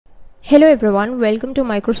Hello everyone, welcome to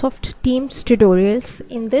Microsoft Teams tutorials.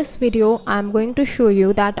 In this video, I'm going to show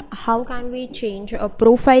you that how can we change a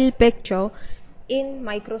profile picture in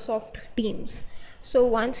Microsoft Teams. So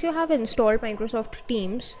once you have installed Microsoft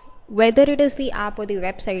Teams, whether it is the app or the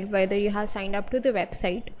website, whether you have signed up to the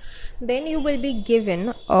website, then you will be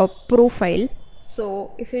given a profile.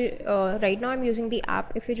 So if you right now I'm using the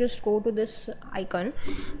app. If you just go to this icon,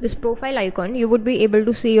 this profile icon, you would be able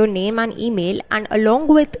to see your name and email, and along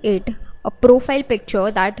with it a profile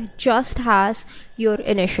picture that just has your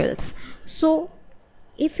initials. So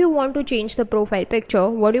if you want to change the profile picture,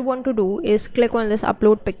 what you want to do is click on this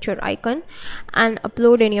upload picture icon and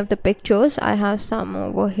upload any of the pictures. I have some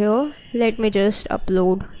over here. Let me just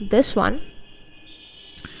upload this one.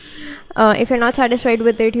 If you're not satisfied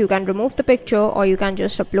with it, you can remove the picture or you can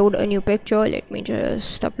just upload a new picture. Let me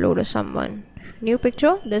just upload someone new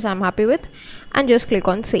picture. This I'm happy with, and just click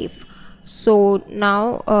on save. So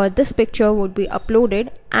now this picture would be uploaded,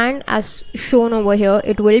 and as shown over here,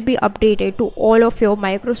 it will be updated to all of your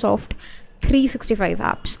Microsoft 365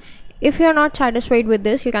 apps. If you're not satisfied with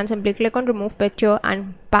this, you can simply click on remove picture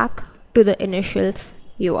and back to the initials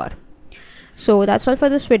you are. So that's all for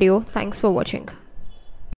this video. Thanks for watching.